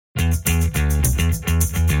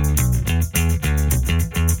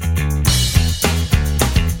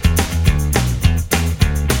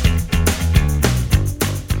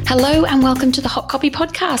Hello and welcome to the Hot Copy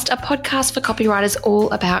Podcast, a podcast for copywriters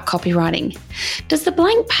all about copywriting. Does the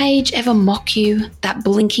blank page ever mock you, that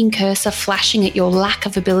blinking cursor flashing at your lack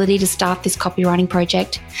of ability to start this copywriting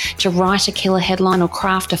project, to write a killer headline or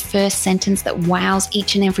craft a first sentence that wows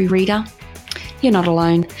each and every reader? You're not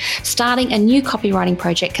alone. Starting a new copywriting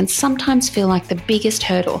project can sometimes feel like the biggest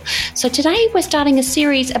hurdle. So today we're starting a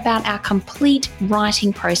series about our complete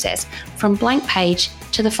writing process from blank page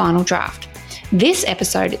to the final draft. This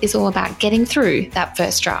episode is all about getting through that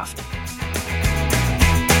first draft.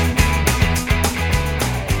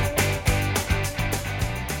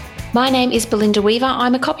 My name is Belinda Weaver.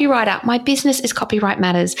 I'm a copywriter. My business is Copyright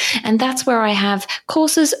Matters, and that's where I have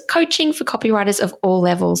courses, coaching for copywriters of all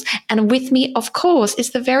levels. And with me, of course,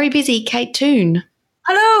 is the very busy Kate Toon.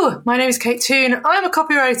 Hello, my name is Kate Toon. I'm a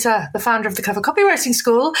copywriter, the founder of the Clever Copywriting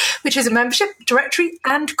School, which is a membership, directory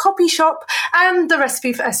and copy shop and the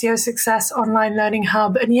recipe for SEO success online learning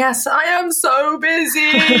hub. And yes, I am so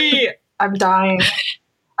busy. I'm dying.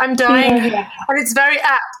 Yeah. And it's very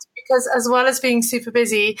apt because as well as being super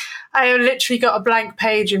busy, I have literally got a blank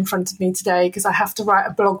page in front of me today because I have to write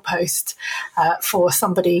a blog post for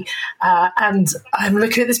somebody. And I'm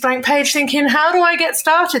looking at this blank page thinking, how do I get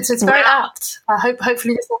started? So it's very apt.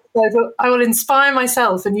 Hopefully this episode, I will inspire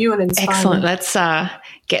myself and you will inspire Excellent. me. Let's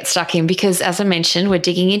get stuck in because, as I mentioned, we're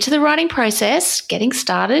digging into the writing process. Getting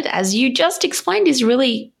started, as you just explained, is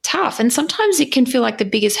really tough. And sometimes it can feel like the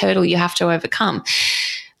biggest hurdle you have to overcome.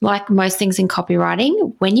 Like most things in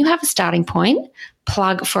copywriting, when you have a starting point,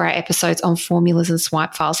 plug for our episodes on formulas and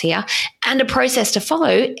swipe files here, and a process to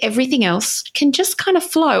follow, everything else can just kind of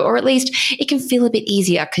flow, or at least it can feel a bit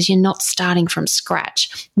easier because you're not starting from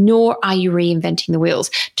scratch, nor are you reinventing the wheels.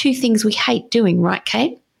 Two things we hate doing, right,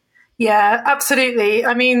 Kate? Yeah, absolutely.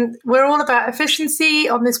 I mean, we're all about efficiency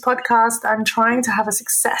on this podcast and trying to have a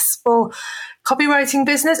successful copywriting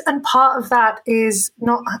business. And part of that is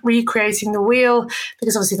not recreating the wheel,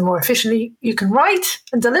 because obviously the more efficiently you can write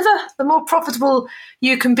and deliver, the more profitable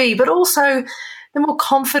you can be, but also the more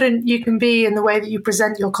confident you can be in the way that you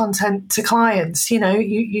present your content to clients. You know,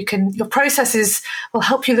 your processes will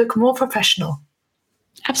help you look more professional.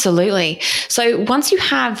 Absolutely. So once you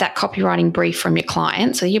have that copywriting brief from your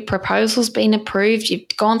client, so your proposal's been approved, you've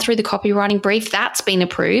gone through the copywriting brief, that's been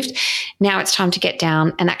approved. Now it's time to get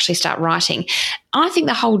down and actually start writing. I think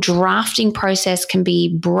the whole drafting process can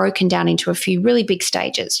be broken down into a few really big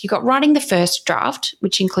stages. You've got writing the first draft,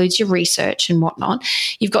 which includes your research and whatnot.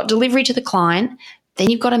 You've got delivery to the client.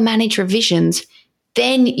 Then you've got to manage revisions.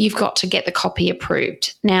 Then you've got to get the copy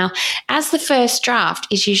approved. Now, as the first draft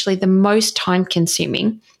is usually the most time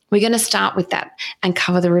consuming, we're going to start with that and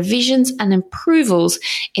cover the revisions and approvals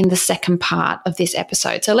in the second part of this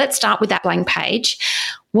episode. So let's start with that blank page.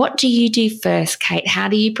 What do you do first, Kate? How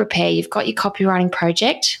do you prepare? You've got your copywriting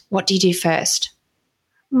project. What do you do first?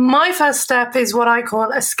 My first step is what I call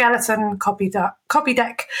a skeleton copy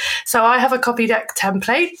deck. So I have a copy deck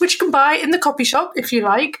template, which you can buy in the copy shop if you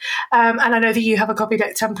like. And I know that you have a copy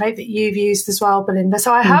deck template that you've used as well, Belinda.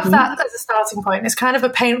 So I have that as a starting point. It's kind of a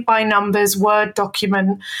paint by numbers Word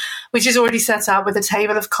document, which is already set out with a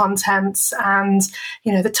table of contents and,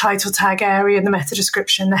 you know, the title tag area, the meta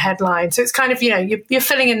description, the headline. So it's kind of, you know, you're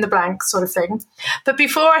filling in the blanks sort of thing. But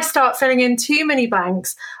before I start filling in too many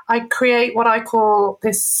blanks, I create what I call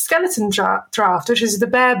this skeleton draft, which is the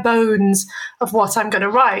bare bones of what I'm going to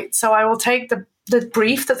write. So I will take the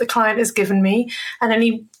brief that the client has given me and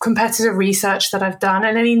any competitor research that I've done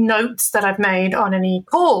and any notes that I've made on any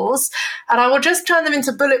calls, and I will just turn them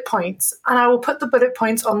into bullet points, and I will put the bullet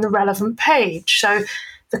points on the relevant page. So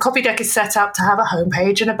the copy deck is set up to have a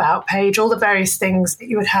homepage, an about page, all the various things that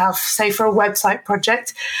you would have, say, for a website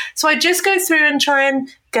project. So I just go through and try and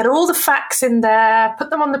get all the facts in there, put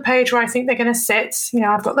them on the page where I think they're going to sit. You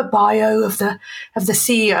know, I've got the bio of the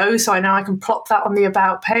CEO, so I know I can plop that on the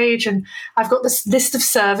about page, and I've got this list of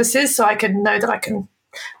services, so I can know that I can,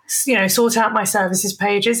 you know, sort out my services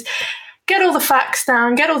pages. Get all the facts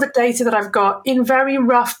down, get all the data that I've got in very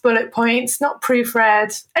rough bullet points, not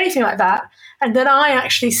proofread, anything like that. And then I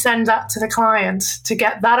actually send that to the client to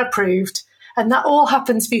get that approved. And that all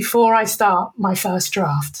happens before I start my first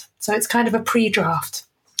draft. So it's kind of a pre-draft.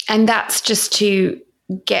 And that's just to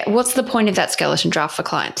get, what's the point of that skeleton draft for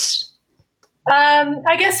clients?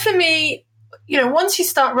 I guess for me, you know, once you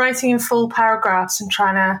start writing in full paragraphs and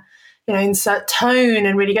trying to, you know, insert tone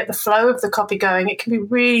and really get the flow of the copy going, it can be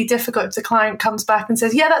really difficult if the client comes back and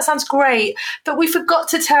says, yeah, that sounds great, but we forgot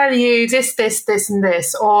to tell you this, and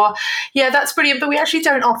this, or yeah, that's brilliant, but we actually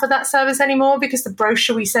don't offer that service anymore because the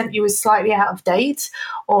brochure we sent you is slightly out of date,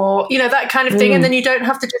 or, you know, that kind of thing. And then you don't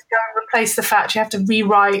have to just go and replace the fact, you have to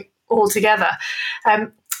rewrite altogether.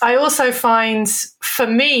 I also find, for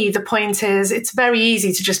me, the point is it's very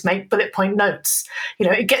easy to just make bullet point notes.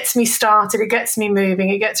 It gets me started, it gets me moving,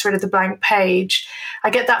 it gets rid of the blank page. I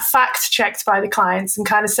get that fact checked by the clients and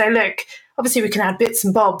kind of say, look, obviously we can add bits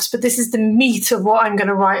and bobs, but this is the meat of what I'm going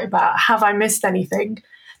to write about. Have I missed anything?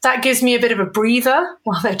 That gives me a bit of a breather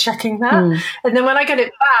while they're checking that. And then when I get it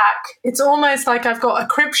back, it's almost like I've got a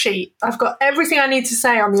crib sheet. I've got everything I need to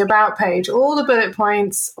say on the about page, all the bullet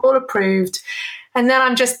points, all approved. And then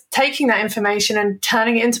I'm just taking that information and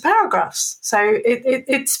turning it into paragraphs. So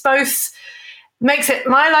it's both makes it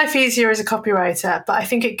my life easier as a copywriter, but I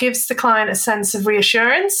think it gives the client a sense of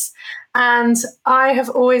reassurance. And I have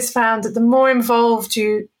always found that the more involved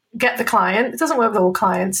you get the client, it doesn't work with all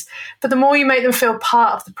clients, but the more you make them feel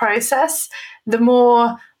part of the process, the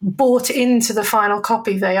more bought into the final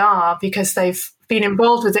copy they are, because they've been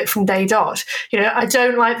involved with it from day dot. I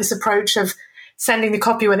don't like this approach of sending the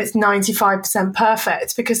copy when it's 95%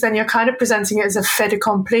 perfect, because then you're kind of presenting it as a fait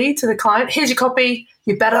accompli to the client. Here's your copy,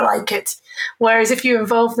 you better like it. Whereas if you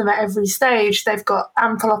involve them at every stage, they've got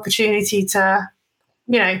ample opportunity to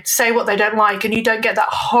say what they don't like, and you don't get that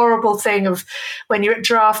horrible thing of when you're at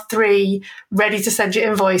draft 3, ready to send your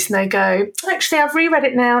invoice, and they go, actually, I've reread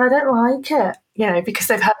it now and I don't like it, because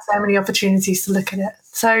they've had so many opportunities to look at it.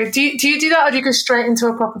 So do you do that, or do you go straight into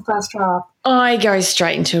a proper first draft? I go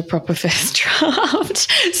straight into a proper first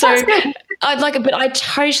draft. So I'd like it, but I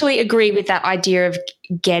totally agree with that idea of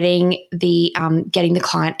getting the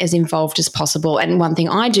client as involved as possible. And one thing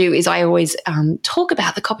I do is I always talk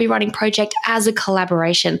about the copywriting project as a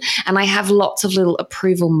collaboration, and I have lots of little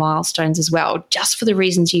approval milestones as well, just for the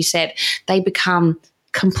reasons you said. They become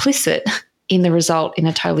complicit in the result in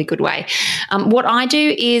a totally good way. What I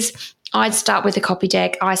do is I'd start with a copy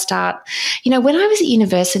deck. When I was at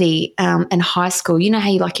university and high school, how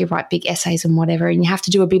you write big essays and whatever, and you have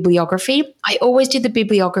to do a bibliography. I always did the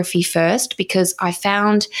bibliography first, because I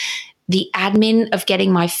found the admin of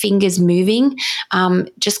getting my fingers moving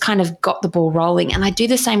just kind of got the ball rolling. And I do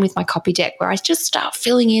the same with my copy deck, where I just start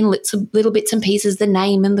filling in little bits and pieces, the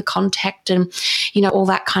name and the contact and, all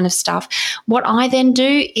that kind of stuff. What I then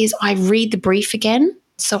do is I read the brief again,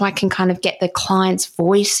 so I can kind of get the client's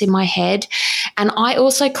voice in my head. And I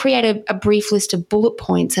also create a brief list of bullet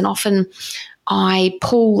points, and often I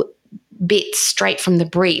pull bits straight from the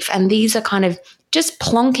brief. And these are kind of just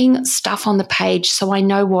plonking stuff on the page so I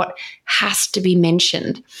know what has to be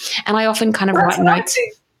mentioned. And I often kind of write notes.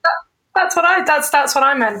 That's what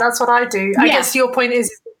I meant. That's what I do. I guess your point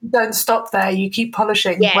is don't stop there. You keep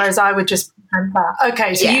polishing, whereas I would just present that.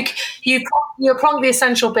 Okay, so you plonk the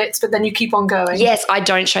essential bits, but then you keep on going. Yes, I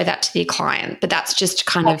don't show that to the client, but that's just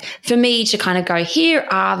kind of for me to kind of go, here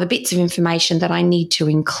are the bits of information that I need to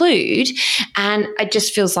include, and it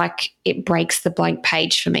just feels like it breaks the blank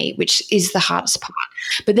page for me, which is the hardest part.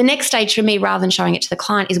 But the next stage for me, rather than showing it to the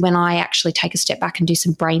client, is when I actually take a step back and do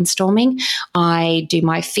some brainstorming. I do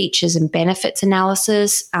my features and benefits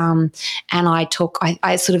analysis, and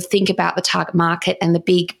I sort of think about the target market and the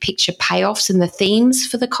big picture payoffs and the themes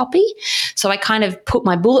for the copy. So I kind of put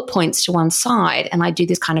my bullet points to one side and I do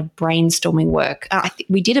this kind of brainstorming work. I think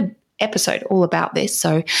we did an episode all about this,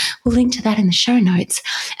 so we'll link to that in the show notes.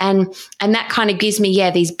 And that kind of gives me,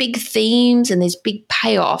 these big themes and these big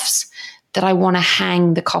payoffs that I want to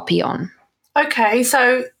hang the copy on. Okay,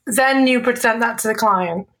 so then you present that to the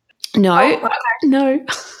client? No, no.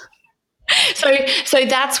 So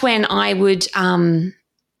that's when I would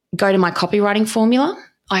go to my copywriting formula.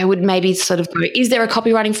 I would maybe sort of go, is there a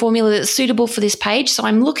copywriting formula that's suitable for this page? So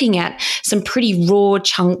I'm looking at some pretty raw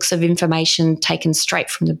chunks of information taken straight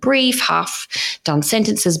from the brief, half done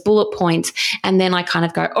sentences, bullet points, and then I kind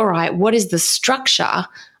of go, all right, what is the structure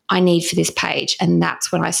I need for this page? And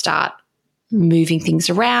that's when I start moving things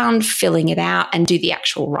around, filling it out, and do the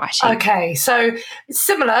actual writing. Okay, so it's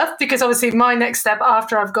similar, because obviously my next step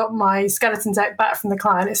after I've got my skeleton deck back from the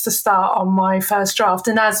client is to start on my first draft.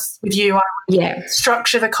 And as with you, I would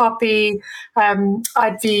structure the copy.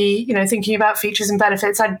 I'd be, thinking about features and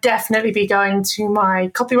benefits. I'd definitely be going to my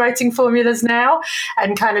copywriting formulas now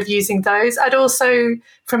and kind of using those. I'd also,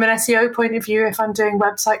 from an SEO point of view, if I'm doing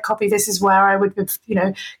website copy, this is where I would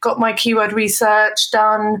have, got my keyword research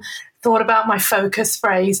done, thought about my focus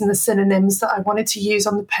phrase and the synonyms that I wanted to use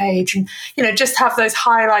on the page, and just have those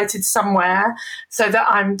highlighted somewhere so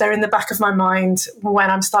that they're in the back of my mind when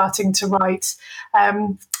I'm starting to write.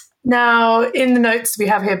 Now, in the notes we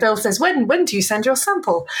have here, Bill says, when do you send your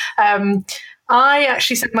sample? I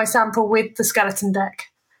actually send my sample with the skeleton deck.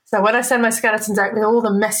 So when I send my skeleton deck with all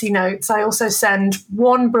the messy notes, I also send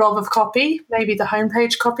one blob of copy, maybe the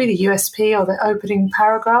homepage copy, the USP or the opening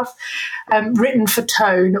paragraph, written for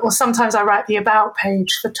tone. Or sometimes I write the about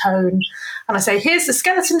page for tone. And I say, here's the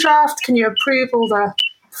skeleton draft. Can you approve all the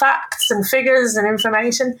facts and figures and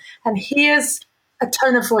information? And here's a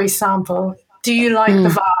tone of voice sample. Do you like the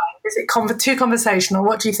vibe? Is it too conversational?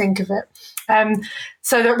 What do you think of it?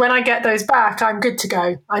 So that when I get those back, I'm good to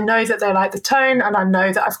go. I know that they like the tone, and I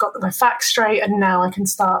know that I've got my facts straight, and now I can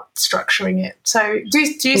start structuring it. So do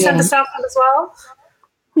you send a sample as well?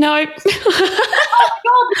 No. Oh my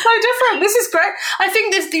God, it's so different. This is great. I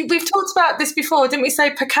think we've talked about this before, didn't we?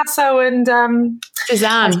 Say Picasso and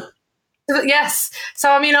Cézanne. Yes.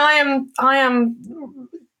 So I mean, I am.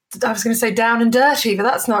 I was going to say down and dirty, but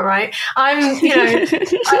that's not right. I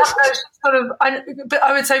but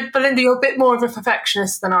I would say, Belinda, you're a bit more of a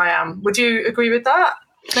perfectionist than I am. Would you agree with that?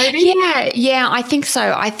 Maybe? Yeah, I think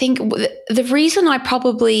so. I think the reason I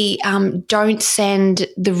probably don't send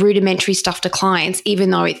the rudimentary stuff to clients, even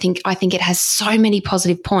though I think it has so many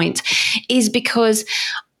positive points, is because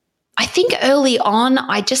I think early on,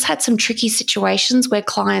 I just had some tricky situations where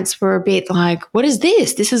clients were a bit like, what is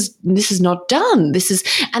this? This is not done.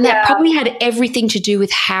 That probably had everything to do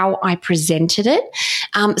with how I presented it.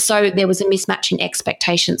 So there was a mismatch in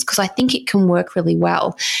expectations, because I think it can work really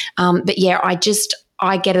well. But yeah,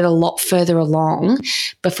 I get it a lot further along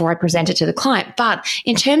before I present it to the client. But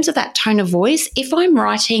in terms of that tone of voice, if I'm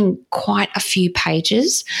writing quite a few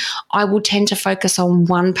pages, I will tend to focus on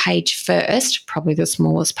one page first, probably the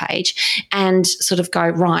smallest page, and sort of go,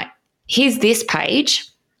 right, here's this page.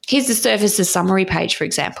 Here's the services summary page, for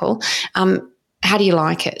example. How do you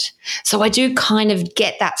like it? So I do kind of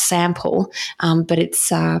get that sample, but it's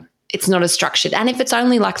not as structured. And if it's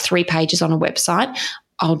only like 3 pages on a website,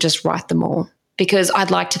 I'll just write them all, because I'd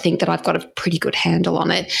like to think that I've got a pretty good handle on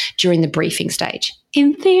it during the briefing stage,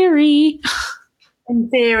 in theory. In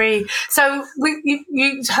theory. So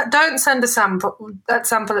you don't send that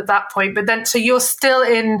sample at that point, but then, so you're still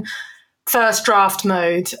in first draft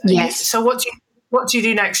mode. Yes. So what do you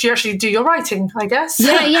do next? You actually do your writing, I guess.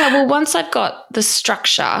 Yeah. Well, once I've got the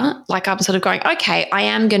structure, like I'm sort of going, okay, I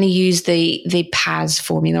am going to use the PAS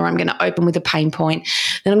formula. I'm going to open with a pain point,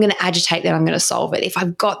 then I'm going to agitate, then I'm going to solve it. If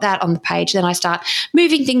I've got that on the page, then I start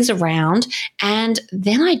moving things around, and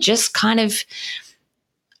then I just kind of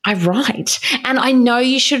I write. And I know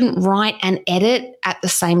you shouldn't write and edit at the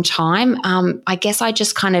same time. I guess I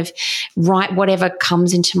just kind of write whatever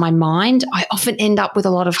comes into my mind. I often end up with a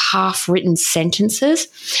lot of half-written sentences,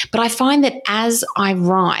 but I find that as I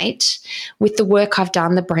write, with the work I've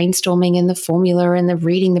done, the brainstorming and the formula and the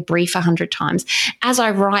reading the brief 100 times, as I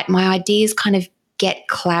write, my ideas kind of get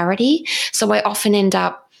clarity. So I often end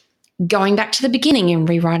up going back to the beginning and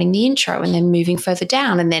rewriting the intro, and then moving further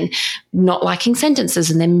down, and then not liking sentences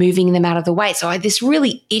and then moving them out of the way. So this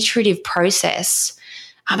really iterative process.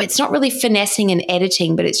 It's not really finessing and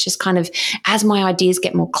editing, but it's just kind of, as my ideas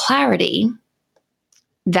get more clarity,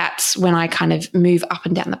 that's when I kind of move up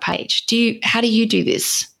and down the page. How do you do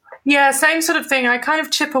this? Yeah, same sort of thing. I kind of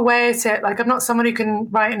chip away at it. Like, I'm not someone who can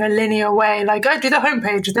write in a linear way. Like, I do the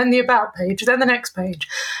homepage, then the about page, then the next page.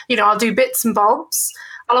 I'll do bits and bobs.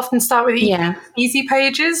 I'll often start with easy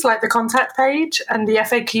pages, like the contact page and the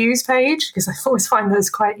FAQs page, because I always find those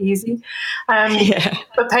quite easy.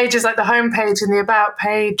 But pages like the home page and the about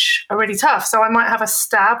page are really tough. So I might have a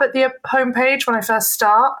stab at the home page when I first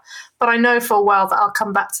start, but I know for a while that I'll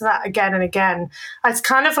come back to that again and again. It's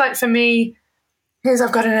kind of like, for me,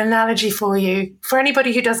 I've got an analogy for you. For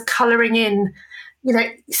anybody who does colouring in,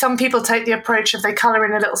 some people take the approach of they colour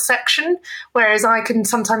in a little section, whereas I can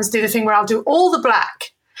sometimes do the thing where I'll do all the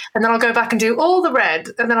black, and then I'll go back and do all the red,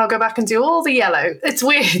 and then I'll go back and do all the yellow. It's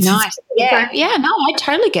weird. Nice. Yeah, no, I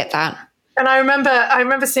totally get that. And I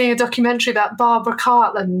remember seeing a documentary about Barbara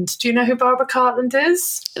Cartland. Do you know who Barbara Cartland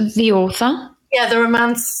is? The author? Yeah, the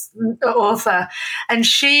romance author. And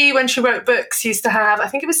she, when she wrote books, used to have, I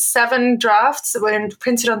think it was 7 drafts that were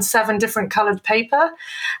printed on 7 different coloured paper.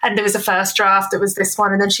 And there was a first draft, it was this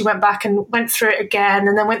one. And then she went back and went through it again,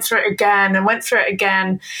 and then went through it again, and went through it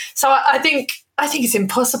again. So I think it's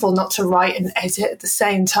impossible not to write and edit at the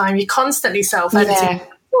same time. You're constantly self-editing. Yeah.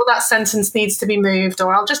 Or that sentence needs to be moved,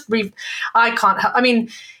 or I'll just I can't help. I mean,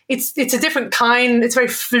 it's a different kind. It's very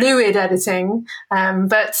fluid editing.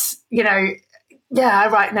 But, I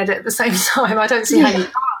write and edit at the same time. I don't see how you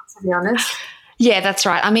can't, to be honest. Yeah, that's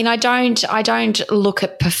right. I mean, I don't look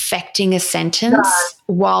at perfecting a sentence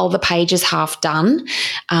while the page is half done.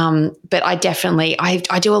 But I definitely, I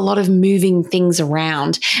do a lot of moving things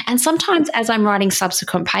around. And sometimes as I'm writing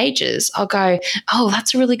subsequent pages, I'll go, oh,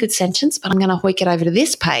 that's a really good sentence, but I'm going to hoik it over to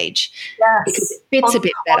this page because it fits a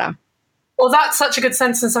bit better. Well, that's such a good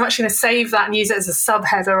sentence. I'm actually going to save that and use it as a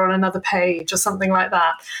subheader on another page or something like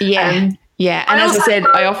that. Yeah. Yeah, and as I said,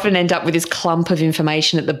 I often end up with this clump of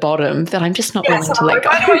information at the bottom that I'm just not willing to let go.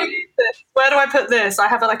 Where do I put this? I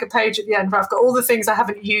have like a page at the end where I've got all the things I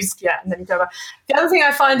haven't used yet, and then you go back. The other thing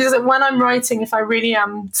I find is that when I'm writing, if I really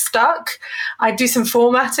am stuck, I do some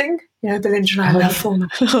formatting. Belinda and I love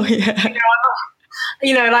formatting. Oh, yeah.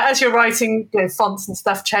 Like as you're writing, fonts and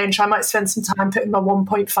stuff change. I might spend some time putting my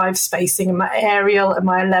 1.5 spacing and my Arial and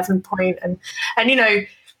my 11 point and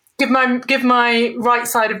give my right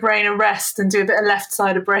side of brain a rest and do a bit of left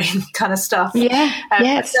side of brain kind of stuff. Yeah.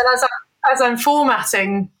 Yes. Then as I'm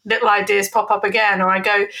formatting, little ideas pop up again, or I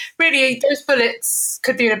go, really, those bullets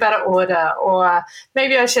could be in a better order, or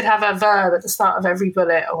maybe I should have a verb at the start of every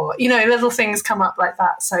bullet, or, little things come up like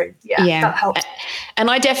that. So, yeah. That helps.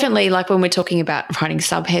 And I definitely, like when we're talking about writing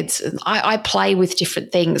subheads, I play with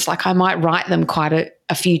different things. Like I might write them quite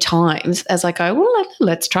a few times as I go, well,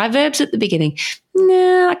 let's try verbs at the beginning.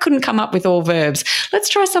 No, I couldn't come up with all verbs. Let's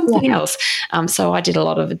try something else. So I do a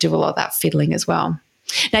lot of that fiddling as well.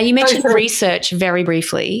 Now, you mentioned research very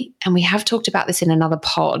briefly, and we have talked about this in another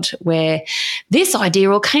pod where this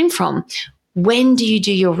idea all came from. When do you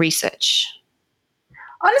do your research?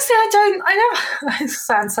 Honestly, I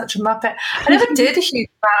sound such a muppet. I never did a huge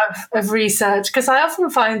amount of research because I often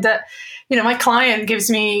find that, my client gives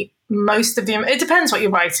me most of it depends what you're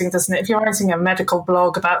writing, doesn't it? If you're writing a medical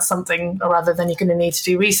blog about something or other, then you're going to need to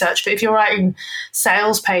do research. But if you're writing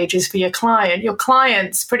sales pages for your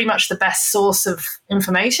client's pretty much the best source of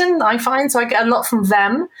information, I find. So I get a lot from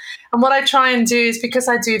them. And what I try and do is, because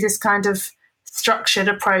I do this kind of structured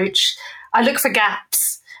approach, I look for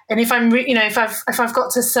gaps. And if I'm, if I've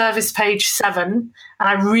got to service page 7 and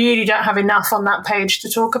I really don't have enough on that page to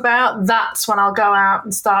talk about, that's when I'll go out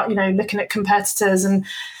and start, looking at competitors and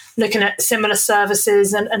looking at similar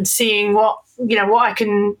services and seeing what I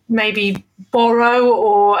can maybe borrow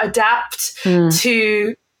or adapt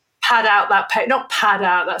to pad out that page. Not pad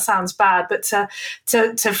out, that sounds bad, but to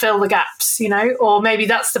fill the gaps, or maybe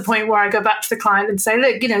that's the point where I go back to the client and say,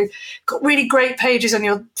 look, got really great pages on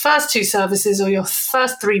your first 2 services or your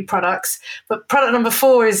first 3 products, but product number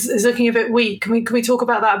 4 is looking a bit weak. Can we talk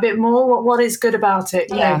about that a bit more? What is good about it?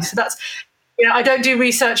 So that's, I don't do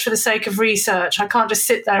research for the sake of research. I can't just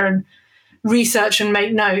sit there and research and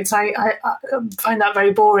make notes. I find that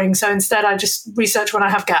very boring. So instead, I just research when I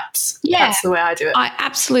have gaps. Yeah. That's the way I do it. I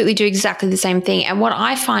absolutely do exactly the same thing. And what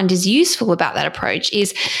I find is useful about that approach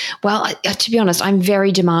is, well, to be honest, I'm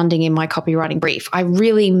very demanding in my copywriting brief. I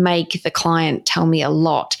really make the client tell me a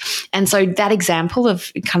lot. And so that example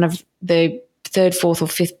of kind of the 3rd, 4th or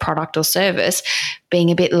 5th product or service being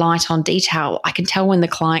a bit light on detail, I can tell when the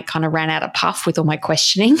client kind of ran out of puff with all my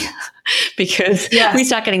questioning because we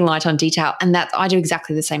start getting light on detail, and that I do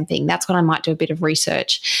exactly the same thing. That's when I might do a bit of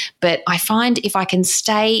research. But I find if I can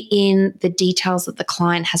stay in the details that the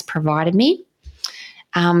client has provided me,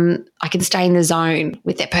 I can stay in the zone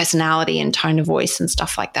with their personality and tone of voice and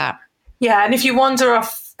stuff like that. Yeah, and if you wander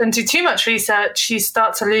off and do too much research, you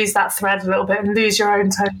start to lose that thread a little bit and lose your own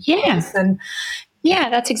tone. Yeah,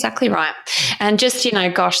 that's exactly right. And just,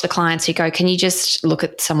 the clients who go, can you just look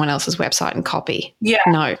at someone else's website and copy? Yeah.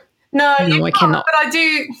 No, I cannot. But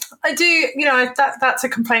I do, that's a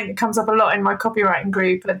complaint that comes up a lot in my copywriting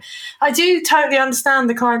group. And I do totally understand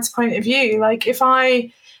the client's point of view. Like if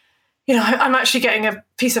I'm actually getting a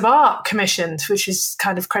piece of art commissioned, which is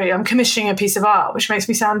kind of crazy. I'm commissioning a piece of art, which makes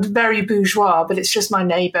me sound very bourgeois, but it's just my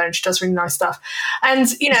neighbour and she does really nice stuff. And,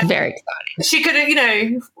 it's very exciting. She could,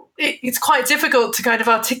 it's quite difficult to kind of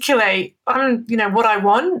articulate, what I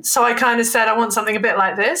want. So I kind of said, I want something a bit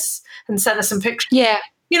like this and sent her some pictures. Yeah.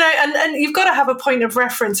 And you've got to have a point of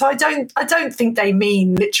reference. So I don't think they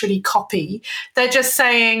mean literally copy. They're just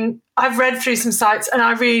saying, I've read through some sites and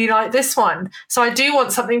I really like this one. So I do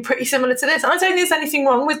want something pretty similar to this. And I don't think there's anything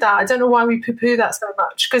wrong with that. I don't know why we poo-poo that so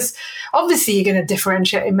much, because obviously you're going to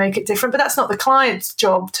differentiate and make it different, but that's not the client's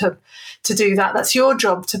job to do that. That's your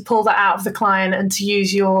job to pull that out of the client and to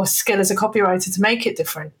use your skill as a copywriter to make it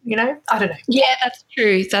different. I don't know. Yeah, that's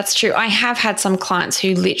true. That's true. I have had some clients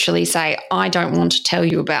who literally say, I don't want to tell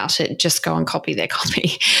you about it. Just go and copy their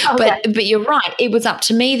copy. Okay. But you're right. It was up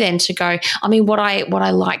to me then to go, what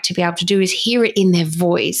I like to be able to do is hear it in their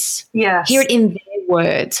voice. Yes. Hear it in their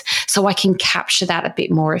words so I can capture that a bit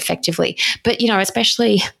more effectively. But,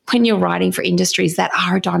 especially when you're writing for industries that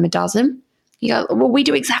are a dime a dozen, you go, well, we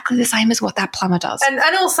do exactly the same as what that plumber does. And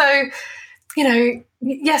also,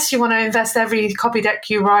 yes, you want to invest every copy deck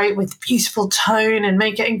you write with beautiful tone and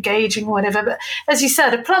make it engaging or whatever. But as you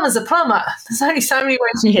said, a plumber's a plumber. There's only so many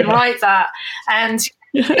ways you can write that. And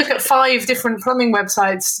you look at 5 different plumbing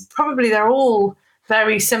websites, probably they're all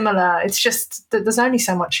very similar. It's just that there's only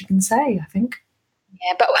so much you can say, I think.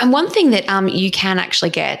 Yeah, and one thing that you can actually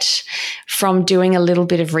get from doing a little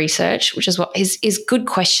bit of research, which is what is good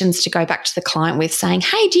questions to go back to the client with, saying,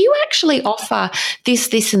 "Hey, do you actually offer this,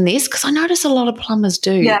 this, and this? Because I notice a lot of plumbers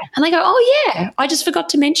do." Yeah. And they go, "Oh yeah, I just forgot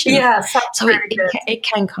to mention." Yeah, so it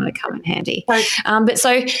can kind of come in handy. But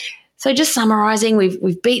so just summarising,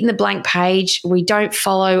 we've beaten the blank page. We don't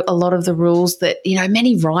follow a lot of the rules that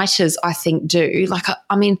many writers, I think, do. Like,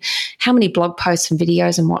 I mean, how many blog posts and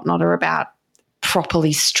videos and whatnot are about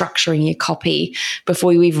properly structuring your copy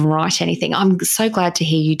before you even write anything? I'm so glad to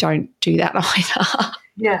hear you don't do that either.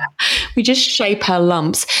 Yeah. We just shape our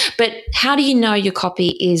lumps. But how do you know your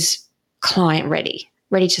copy is client ready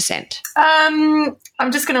to send?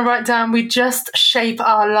 I'm just going to write down, we just shape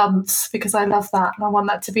our lumps, because I love that and I want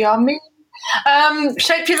that to be our meme.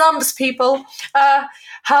 Shape your lumps, people.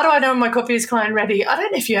 How do I know my copy is client ready? I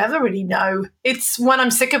don't know if you ever really know. It's when I'm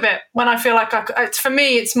sick of it, when I feel like for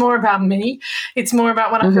me, it's more about me. It's more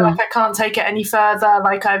about when I feel like I can't take it any further,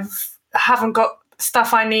 like haven't got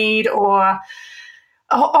stuff I need, or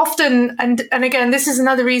often, and again, this is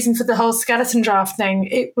another reason for the whole skeleton draft thing.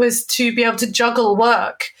 It was to be able to juggle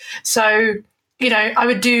work. So, I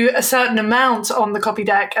would do a certain amount on the copy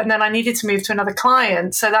deck and then I needed to move to another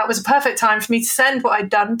client. So that was a perfect time for me to send what I'd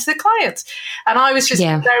done to the client. And I was just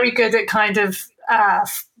very good at kind of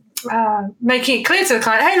making it clear to the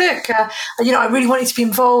client, hey, look, I really want you to be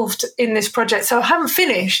involved in this project. So I haven't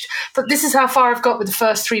finished, but this is how far I've got with the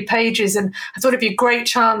first 3 pages. And I thought it'd be a great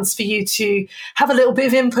chance for you to have a little bit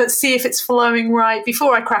of input, see if it's flowing right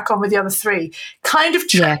before I crack on with the other 3. Kind of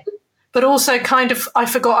true. But also kind of, I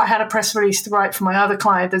forgot I had a press release to write for my other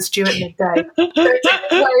client that's due at midday. So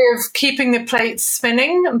it's a way of keeping the plates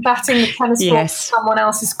spinning and batting the tennis ball to someone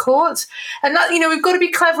else's court. And that, we've got to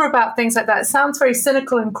be clever about things like that. It sounds very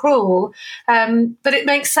cynical and cruel, but it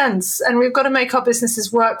makes sense. And we've got to make our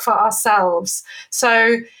businesses work for ourselves.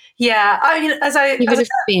 So, yeah, give it a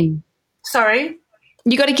spin. Sorry?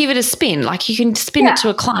 You got to give it a spin. Like, you can spin it to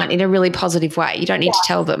a client in a really positive way. You don't need to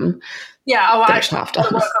tell them. Yeah, actually, I've got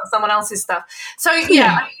to work on someone else's stuff. So,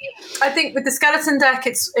 I think with the skeleton deck,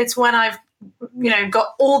 it's when I've, got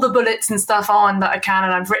all the bullets and stuff on that I can,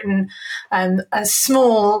 and I've written a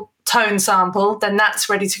small tone sample, then that's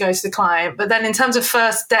ready to go to the client. But then in terms of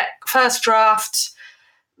first draft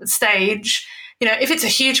stage, if it's a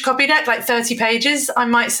huge copy deck, like 30 pages, I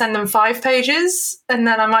might send them 5 pages and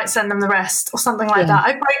then I might send them the rest or something like that.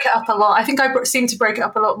 I break it up a lot. I think I seem to break it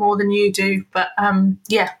up a lot more than you do. But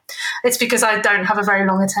it's because I don't have a very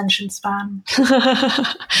long attention span.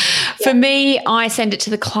 For me, I send it to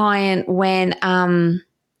the client when I'm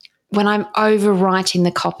overwriting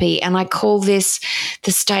the copy, and I call this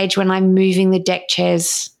the stage when I'm moving the deck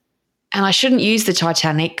chairs. And I shouldn't use the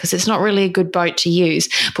Titanic because it's not really a good boat to use.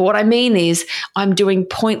 But what I mean is I'm doing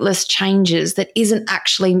pointless changes that isn't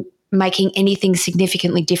actually making anything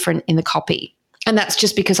significantly different in the copy. And that's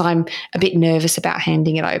just because I'm a bit nervous about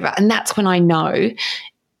handing it over. And that's when I know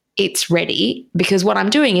it's ready, because what I'm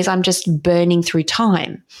doing is I'm just burning through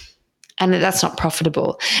time. And that's not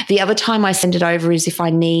profitable. The other time I send it over is if I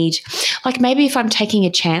need, like maybe if I'm taking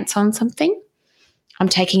a chance on something, I'm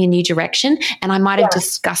taking a new direction, and I might have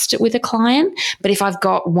discussed it with a client. But if I've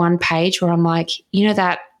got one page where I'm like,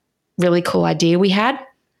 that really cool idea we had,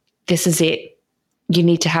 this is it. You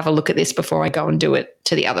need to have a look at this before I go and do it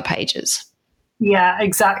to the other pages. Yeah,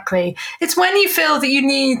 exactly. It's when you feel that you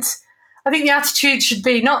need, I think the attitude should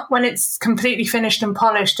be not when it's completely finished and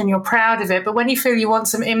polished and you're proud of it, but when you feel you want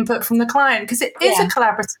some input from the client, because it is a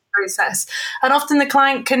collaborative process. And often the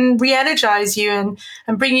client can re-energize you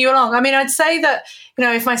and bring you along. I mean, I'd say that,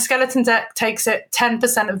 if my skeleton deck takes it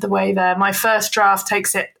 10% of the way there, my first draft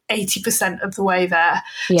takes it 80% of the way there.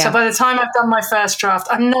 Yeah. So by the time I've done my first draft,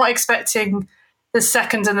 I'm not expecting the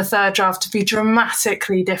second and the third draft to be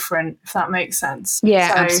dramatically different, if that makes sense.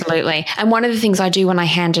 Yeah, absolutely. And one of the things I do when I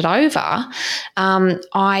hand it over,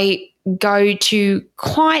 I go to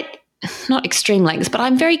quite, not extreme lengths, but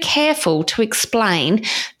I'm very careful to explain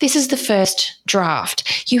this is the first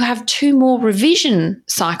draft. You have 2 more revision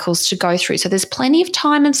cycles to go through. So there's plenty of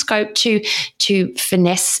time and scope to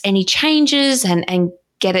finesse any changes and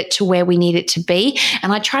get it to where we need it to be.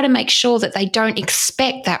 And I try to make sure that they don't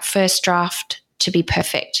expect that first draft to be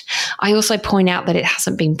perfect. I also point out that it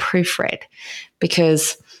hasn't been proofread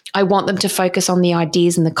because I want them to focus on the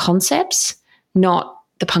ideas and the concepts, not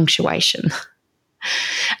the punctuation.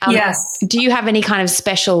 Yes. Do you have any kind of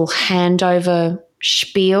special handover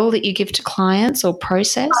spiel that you give to clients or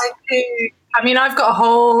process? I do. I mean, I've got a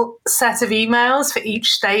whole set of emails for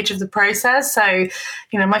each stage of the process. So,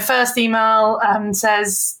 my first email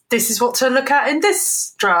says, this is what to look at in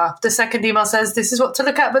this draft. The second email says, this is what to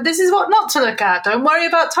look at, but this is what not to look at. Don't worry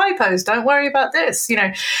about typos. Don't worry about this,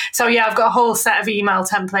 So, yeah, I've got a whole set of email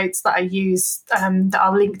templates that I use that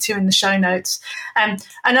I'll link to in the show notes. And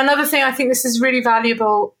another thing I think this is really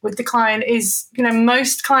valuable with the client is,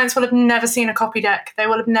 most clients will have never seen a copy deck. They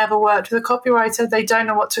will have never worked with a copywriter. They don't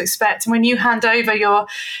know what to expect. And when you hand over your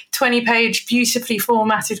 20-page beautifully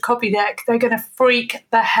formatted copy deck, they're going to freak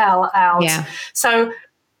the hell out. Yeah. So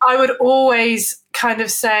I would always kind of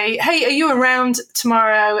say, hey, are you around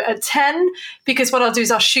tomorrow at 10? Because what I'll do is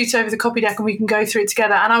I'll shoot over the copy deck and we can go through it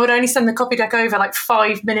together. And I would only send the copy deck over like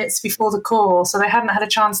 5 minutes before the call. So they hadn't had a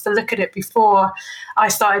chance to look at it before I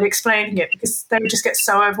started explaining it because they would just get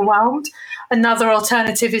so overwhelmed. Another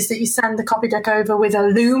alternative is that you send the copy deck over with a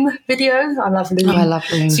Loom video. I love Loom. Oh, I love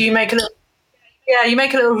Loom. So you make a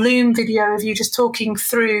little Loom video of you just talking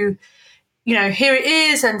through, here it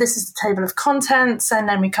is, and this is the table of contents, and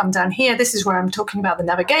then we come down here. This is where I'm talking about the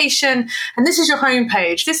navigation, and this is your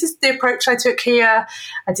homepage. This is the approach I took here.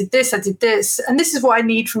 I did this, and this is what I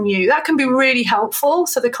need from you. That can be really helpful.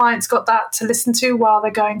 So the client's got that to listen to while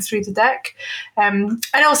they're going through the deck. And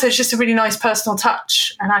also it's just a really nice personal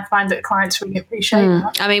touch, and I find that clients really appreciate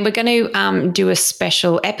that. I mean, we're going to do a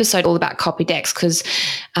special episode all about copy decks because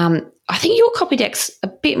I think your copy deck's a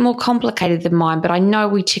bit more complicated than mine, but I know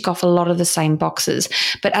we tick off a lot of the same boxes.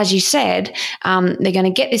 But as you said, they're going to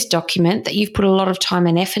get this document that you've put a lot of time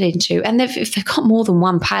and effort into, and if they've got more than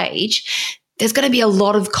one page, there's going to be a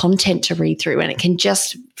lot of content to read through, and it can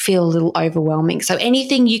just feel a little overwhelming. So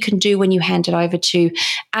anything you can do when you hand it over to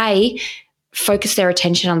focus their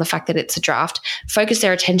attention on the fact that it's a draft, focus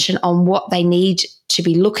their attention on what they need to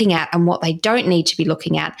be looking at and what they don't need to be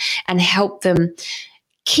looking at, and help them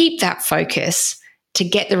keep that focus to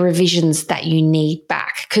get the revisions that you need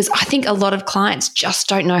back. Because I think a lot of clients just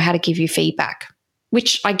don't know how to give you feedback,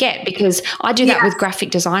 which I get because I do that with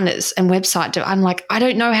graphic designers and website. I'm like, I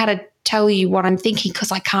don't know how to tell you what I'm thinking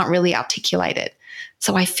because I can't really articulate it.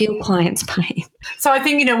 So I feel clients' pain. So I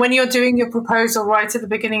think, when you're doing your proposal right at the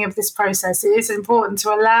beginning of this process, it is important to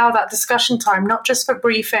allow that discussion time, not just for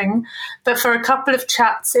briefing, but for a couple of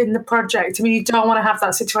chats in the project. I mean, you don't want to have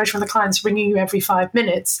that situation where the client's ringing you every 5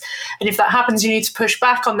 minutes. And if that happens, you need to push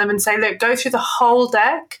back on them and say, look, go through the whole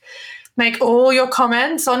deck, make all your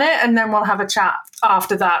comments on it, and then we'll have a chat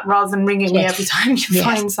after that rather than ringing me every time you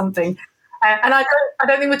find something. And I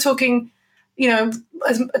don't think we're talking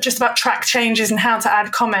just about track changes and how to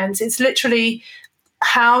add comments. It's literally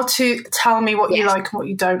how to tell me what you like and what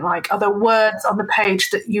you don't like. Are there words on the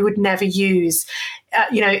page that you would never use?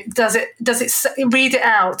 Does it read it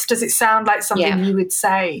out? Does it sound like something you would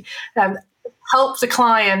say? Help the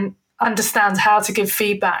client understand how to give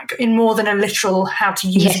feedback in more than a literal how to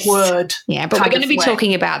use word. Yeah, but we're going to be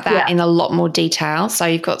talking about that in a lot more detail. So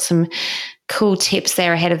you've got some cool tips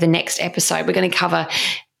there ahead of the next episode. We're going to cover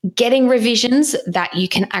getting revisions that you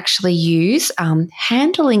can actually use,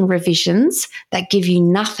 handling revisions that give you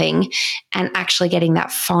nothing, and actually getting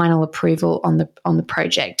that final approval on the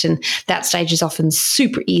project. And that stage is often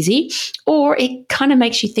super easy, or it kind of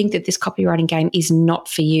makes you think that this copywriting game is not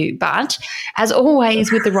for you. But as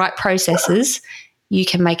always, with the right processes, you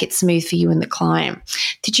can make it smooth for you and the client.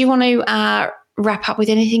 Did you want to wrap up with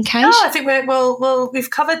anything, Kate? No, I think we've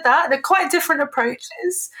covered that. They're quite different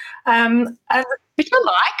approaches. Which I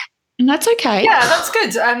like, and that's okay. Yeah, that's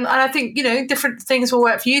good. And I think, different things will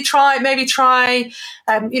work for you. Try a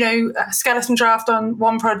skeleton draft on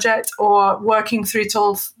one project, or working through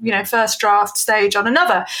till, first draft stage on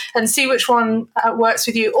another, and see which one works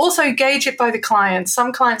with you. Also gauge it by the client.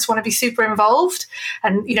 Some clients want to be super involved,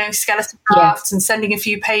 and, skeleton drafts and sending a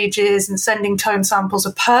few pages and sending tone samples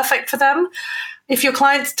are perfect for them. If your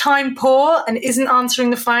client's time poor and isn't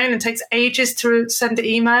answering the phone and takes ages to send an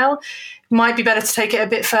email, it might be better to take it a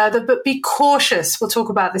bit further, but be cautious. We'll talk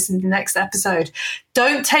about this in the next episode.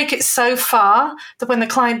 Don't take it so far that when the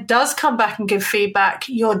client does come back and give feedback,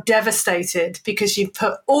 you're devastated because you've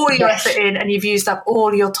put all your effort in and you've used up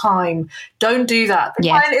all your time. Don't do that. The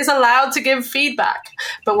client is allowed to give feedback,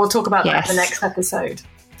 but we'll talk about that in the next episode.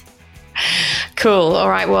 Cool. All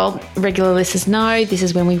right. Well, regular listeners know this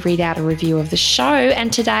is when we read out a review of the show.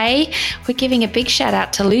 And today we're giving a big shout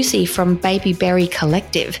out to Lucy from Baby Berry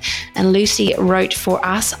Collective. And Lucy wrote for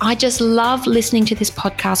us, I just love listening to this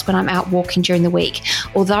podcast when I'm out walking during the week.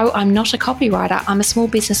 Although I'm not a copywriter, I'm a small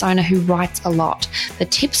business owner who writes a lot. The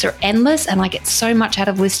tips are endless and I get so much out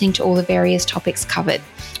of listening to all the various topics covered.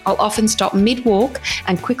 I'll often stop mid-walk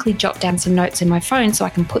and quickly jot down some notes in my phone so I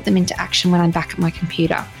can put them into action when I'm back at my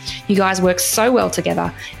computer. You guys work so well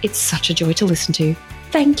together. It's such a joy to listen to.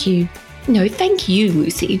 Thank you. No, thank you,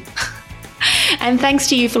 Lucy. And thanks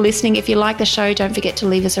to you for listening. If you like the show, don't forget to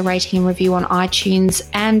leave us a rating and review on iTunes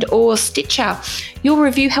and or Stitcher. Your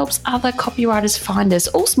review helps other copywriters find us,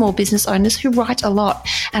 all small business owners who write a lot.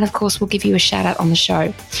 And of course, we'll give you a shout out on the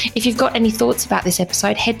show. If you've got any thoughts about this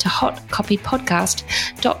episode, head to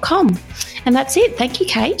hotcopypodcast.com. And that's it. Thank you,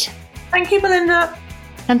 Kate. Thank you, Belinda.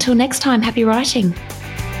 Until next time, happy writing.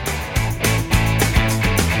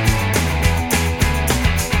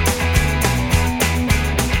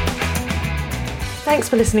 Thanks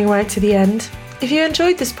for listening right to the end. If you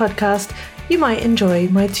enjoyed this podcast, you might enjoy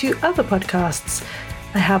my 2 other podcasts.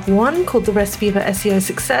 I have one called The Recipe for SEO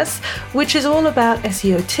Success, which is all about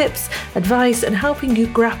SEO tips, advice, and helping you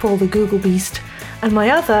grapple the Google beast. And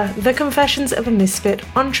my other, The Confessions of a Misfit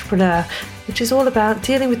Entrepreneur, which is all about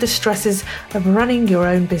dealing with the stresses of running your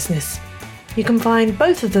own business. You can find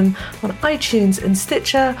both of them on iTunes and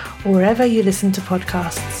Stitcher or wherever you listen to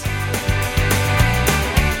podcasts.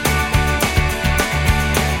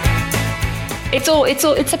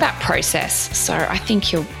 It's about process. So I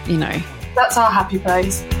think you'll. That's our happy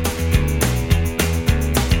place.